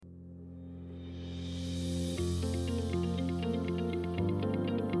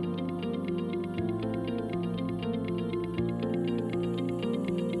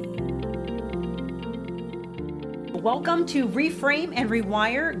Welcome to Reframe and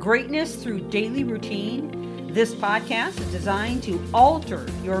Rewire Greatness Through Daily Routine. This podcast is designed to alter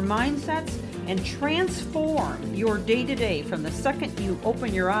your mindsets and transform your day-to-day from the second you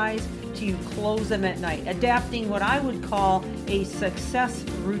open your eyes to you close them at night, adapting what I would call a success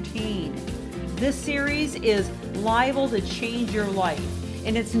routine. This series is liable to change your life,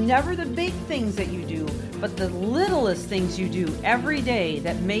 and it's never the big things that you do, but the littlest things you do every day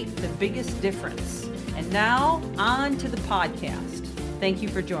that make the biggest difference. And now, on to the podcast. Thank you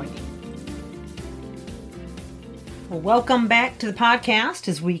for joining. Well, welcome back to the podcast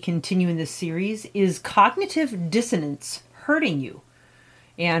as we continue in this series. Is cognitive dissonance hurting you?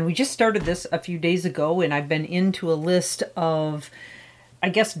 And we just started this a few days ago, and I've been into a list of,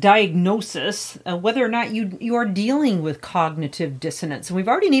 diagnosis, whether or not you are dealing with cognitive dissonance. And we've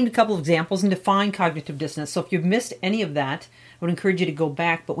already named a couple of examples and defined cognitive dissonance. So if you've missed any of that, I would encourage you to go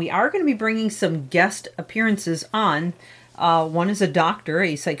back. But we are going to be bringing some guest appearances on. One is a doctor,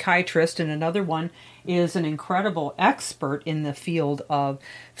 a psychiatrist, and another one is an incredible expert in the field of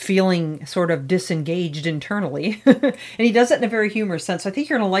feeling sort of disengaged internally. And he does it in a very humorous sense. I think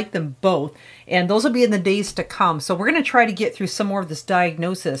you're going to like them both. And those will be in the days to come. So we're going to try to get through some more of this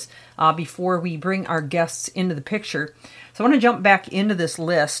diagnosis before we bring our guests into the picture. So I want to jump back into this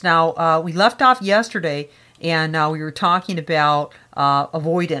list. Now, we left off yesterday and we were talking about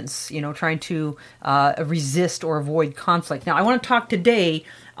avoidance, trying to resist or avoid conflict. Now, I want to talk today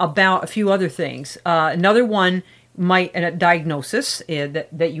about a few other things. Another one a diagnosis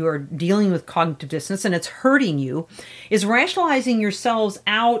that you are dealing with cognitive dissonance and it's hurting you is rationalizing yourselves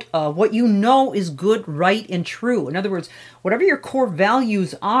out of what you know is good, right, and true. In other words, whatever your core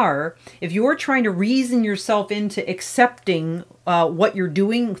values are, if you're trying to reason yourself into accepting what you're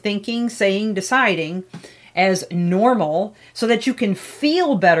doing, thinking, saying, deciding as normal so that you can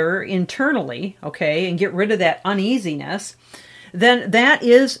feel better internally, okay, and get rid of that uneasiness, then that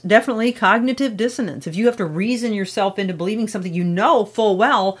is definitely cognitive dissonance. If you have to reason yourself into believing something you know full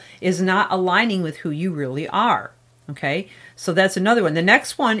well is not aligning with who you really are, okay? So that's another one. The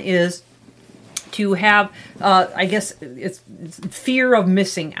next one is to have, it's fear of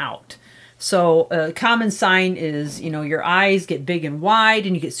missing out. So a common sign is, your eyes get big and wide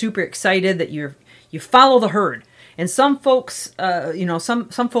and you get super excited that you follow the herd. And some folks,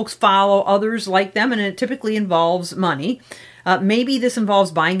 some folks follow others like them, and it typically involves money. Maybe this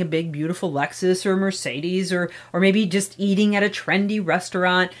involves buying a big, beautiful Lexus or Mercedes, or maybe just eating at a trendy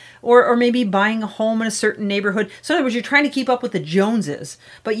restaurant, or maybe buying a home in a certain neighborhood. So in other words, you're trying to keep up with the Joneses,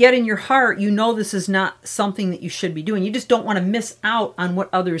 but yet in your heart, you know this is not something that you should be doing. You just don't want to miss out on what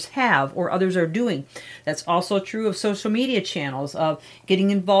others have or others are doing. That's also true of social media channels, of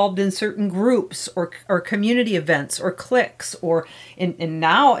getting involved in certain groups or community events or cliques, or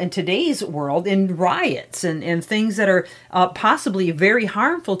now in today's world, in riots and things that are possibly very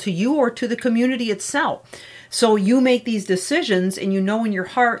harmful to you or to the community itself. So you make these decisions and you know in your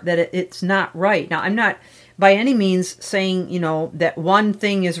heart that it's not right. Now, I'm not by any means saying, that one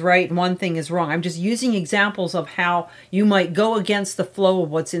thing is right and one thing is wrong. I'm just using examples of how you might go against the flow of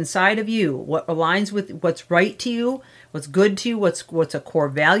what's inside of you, what aligns with what's right to you, what's good to you, what's a core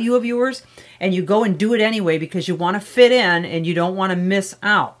value of yours, and you go and do it anyway because you want to fit in and you don't want to miss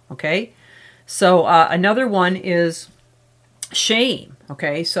out, okay? So another one is shame,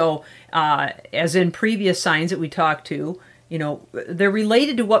 okay? So as in previous signs that we talked to, they're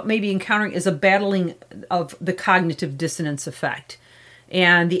related to what maybe encountering is a battling of the cognitive dissonance effect.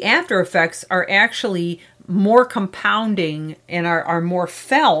 And the after effects are actually more compounding and are more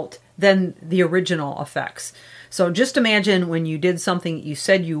felt than the original effects. So just imagine when you did something that you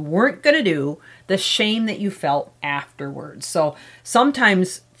said you weren't going to do, the shame that you felt afterwards. So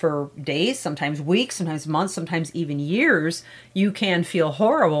sometimes for days, sometimes weeks, sometimes months, sometimes even years, you can feel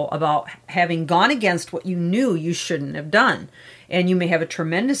horrible about having gone against what you knew you shouldn't have done. And you may have a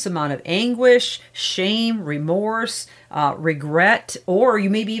tremendous amount of anguish, shame, remorse, regret, or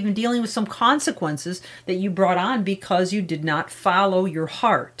you may be even dealing with some consequences that you brought on because you did not follow your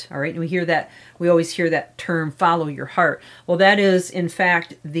heart. All right, and we always hear that term, follow your heart. Well, that is, in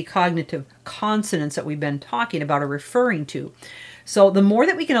fact, the cognitive consonance that we've been talking about or referring to. So the more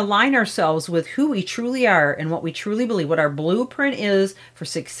that we can align ourselves with who we truly are and what we truly believe, what our blueprint is for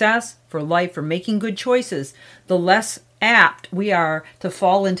success, for life, for making good choices, the less apt we are to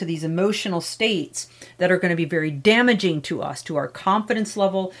fall into these emotional states that are going to be very damaging to us, to our confidence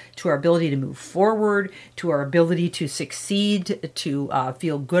level, to our ability to move forward, to our ability to succeed, to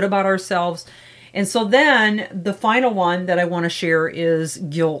feel good about ourselves. And so then the final one that I want to share is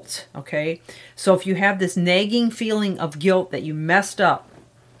guilt, okay? So if you have this nagging feeling of guilt that you messed up,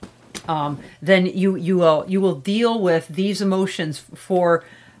 then you will deal with these emotions for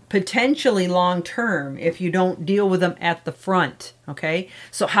potentially long term if you don't deal with them at the front. Okay,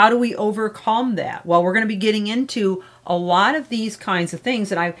 so how do we overcome that? Well, we're going to be getting into a lot of these kinds of things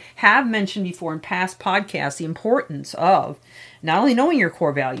that I have mentioned before in past podcasts, the importance of not only knowing your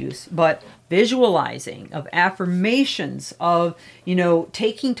core values, but visualizing, of affirmations, of,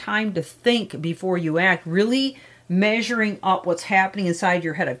 taking time to think before you act, really measuring up what's happening inside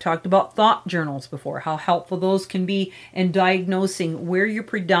your head. I've talked about thought journals before, how helpful those can be in diagnosing where your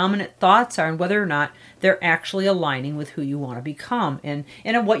predominant thoughts are and whether or not they're actually aligning with who you want to become and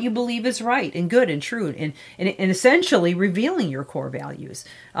what you believe is right and good and true and essentially revealing your core values.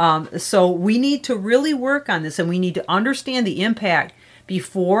 So we need to really work on this, and we need to understand the impact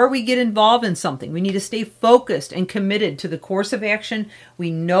before we get involved in something. We need to stay focused and committed to the course of action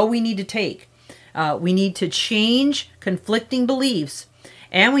we know we need to take. We need to change conflicting beliefs,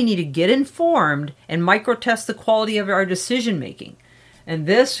 and we need to get informed and micro-test the quality of our decision making. And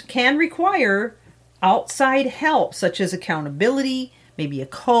this can require outside help, such as accountability, maybe a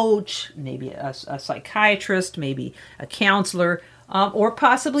coach, maybe a psychiatrist, maybe a counselor, or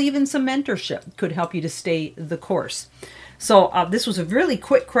possibly even some mentorship could help you to stay the course. So this was a really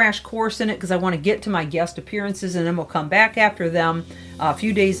quick crash course in it because I want to get to my guest appearances, and then we'll come back after them, a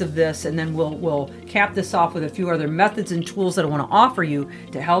few days of this, and then we'll cap this off with a few other methods and tools that I want to offer you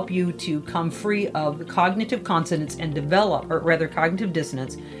to help you to come free of cognitive consonance and cognitive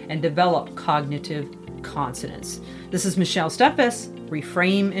dissonance and develop cognitive consonance. This is Michelle Steffes,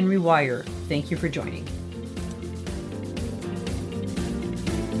 Reframe and Rewire. Thank you for joining.